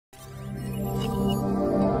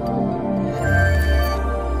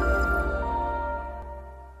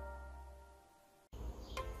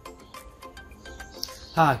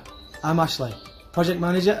Hi, I'm Ashley, Project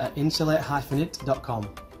Manager at Insulated-It.com.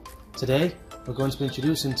 Today we're going to be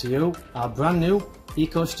introducing to you our brand new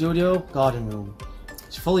EcoStudio Garden Room.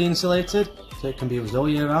 It's fully insulated so it can be used all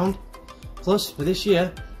year round. Plus for this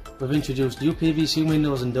year we've introduced new PVC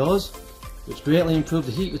windows and doors which greatly improve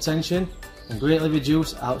the heat retention and greatly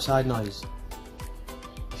reduce outside noise.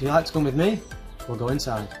 If you'd like to come with me, we'll go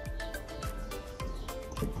inside.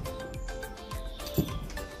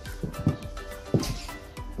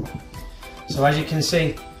 So as you can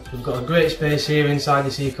see, we've got a great space here inside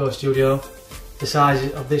this EcoStudio. The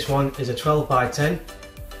size of this one is a 12 by 10.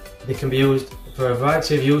 They can be used for a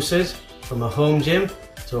variety of uses, from a home gym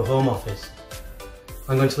to a home office.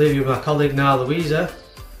 I'm going to leave you with my colleague now, Louisa,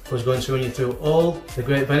 who's going to run you through all the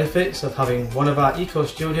great benefits of having one of our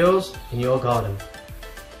EcoStudios in your garden.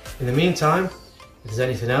 In the meantime, if there's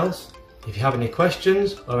anything else, if you have any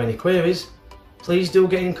questions or any queries, please do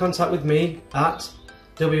get in contact with me at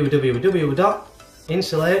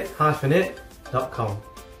www.insulate-it.com.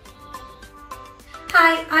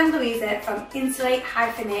 Hi, I'm Louisa from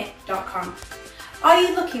Insulate-It.com. Are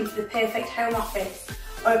you looking for the perfect home office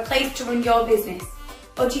or a place to run your business?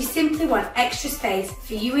 Or do you simply want extra space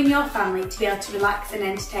for you and your family to be able to relax and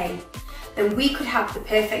entertain? Then we could have the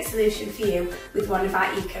perfect solution for you with one of our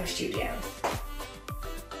EcoStudios.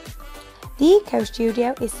 The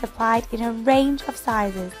EcoStudio is supplied in a range of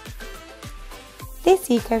sizes. This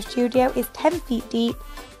EcoStudio is 10 feet deep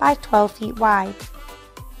by 12 feet wide.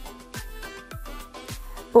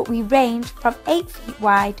 But we range from 8 feet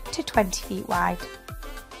wide to 20 feet wide.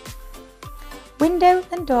 Windows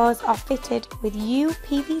and doors are fitted with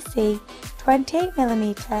UPVC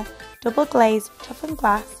 28mm double glazed toughened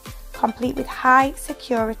glass, complete with high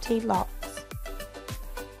security locks.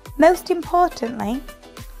 Most importantly,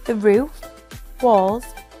 the roof, walls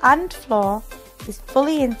and floor is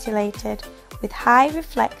fully insulated with high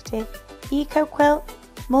reflective EcoQuilt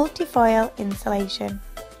multifoil insulation.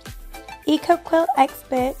 EcoQuilt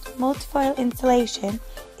Expert multifoil insulation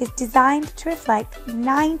is designed to reflect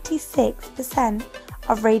 96%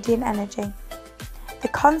 of radiant energy. The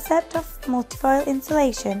concept of multifoil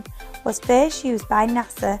insulation was first used by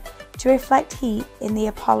NASA to reflect heat in the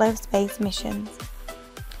Apollo space missions.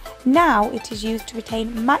 Now it is used to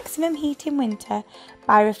retain maximum heat in winter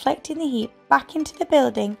by reflecting the heat back into the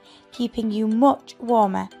building, keeping you much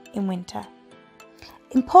warmer in winter.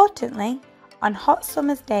 Importantly, on hot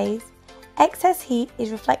summer's days, excess heat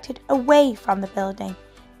is reflected away from the building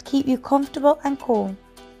to keep you comfortable and cool.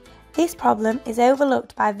 This problem is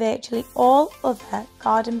overlooked by virtually all other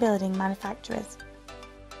garden building manufacturers.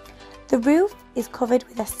 The roof is covered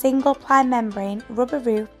with a single ply membrane rubber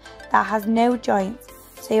roof that has no joints,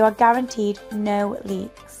 so you are guaranteed no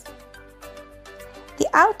leaks. The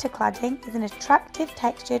outer cladding is an attractive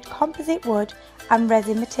textured composite wood and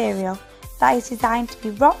resin material that is designed to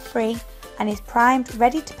be rot free and is primed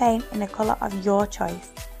ready to paint in a colour of your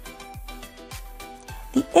choice.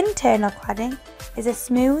 The internal cladding is a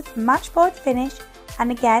smooth matchboard finish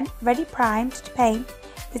and again ready primed to paint,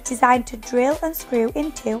 is designed to drill and screw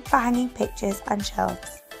into for hanging pictures and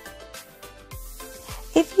shelves.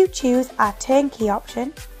 If you choose our turnkey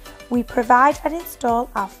option, we provide and install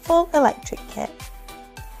our full electric kit.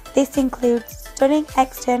 This includes stunning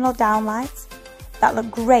external downlights that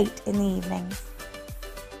look great in the evenings.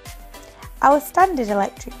 Our standard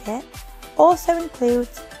electric kit also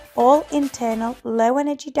includes all internal low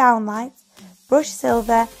energy downlights, brushed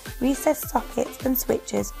silver, recessed sockets and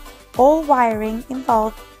switches, all wiring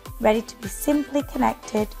involved, ready to be simply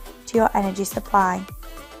connected to your energy supply.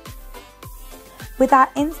 With our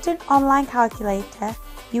instant online calculator,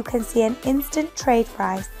 you can see an instant trade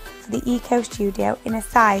price for the EcoStudio in a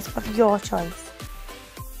size of your choice.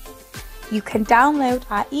 You can download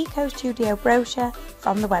our EcoStudio brochure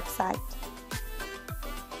from the website.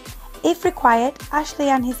 If required, Ashley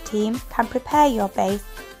and his team can prepare your base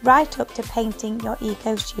right up to painting your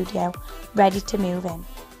EcoStudio, ready to move in.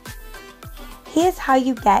 Here's how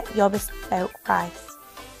you get your bespoke price.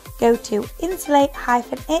 Go to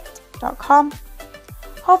Insulate-It.com,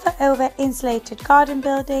 hover over Insulated Garden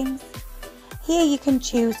Buildings. Here you can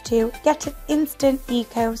choose to get an instant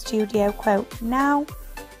EcoStudio quote now,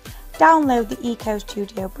 download the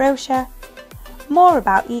EcoStudio brochure, more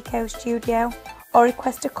about EcoStudio, or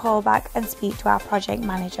request a callback and speak to our project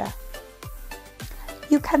manager.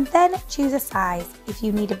 You can then choose a size if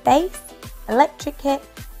you need a base, electric kit,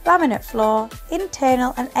 laminate floor,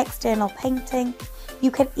 internal and external painting.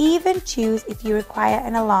 You can even choose if you require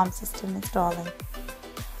an alarm system installing.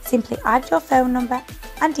 Simply add your phone number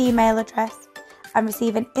and email address and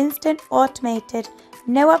receive an instant automated,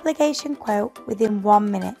 no obligation quote within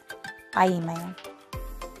 1 minute by email.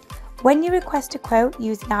 When you request a quote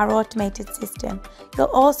using our automated system, you'll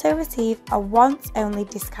also receive a once-only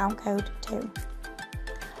discount code too.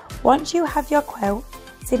 Once you have your quote,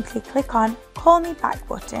 simply click on Call Me Back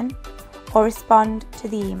button or respond to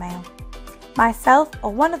the email. Myself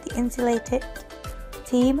or one of the Insulated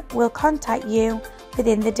team will contact you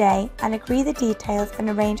within the day and agree the details and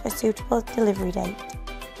arrange a suitable delivery date.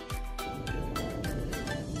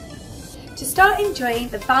 To start enjoying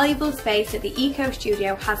the valuable space that the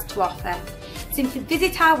EcoStudio has to offer, simply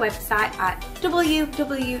visit our website at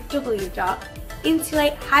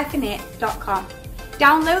www.insulate-it.com.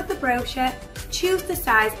 Download the brochure, choose the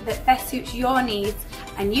size that best suits your needs,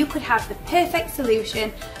 and you could have the perfect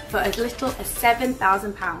solution for as little as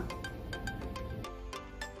 £7,000.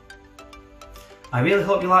 I really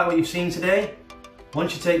hope you like what you've seen today.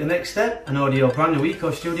 Once you take the next step and order your brand new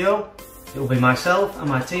EcoStudio, it will be myself and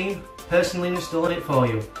my team personally installing it for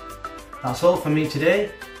you. That's all from me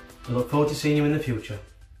today. We look forward to seeing you in the future.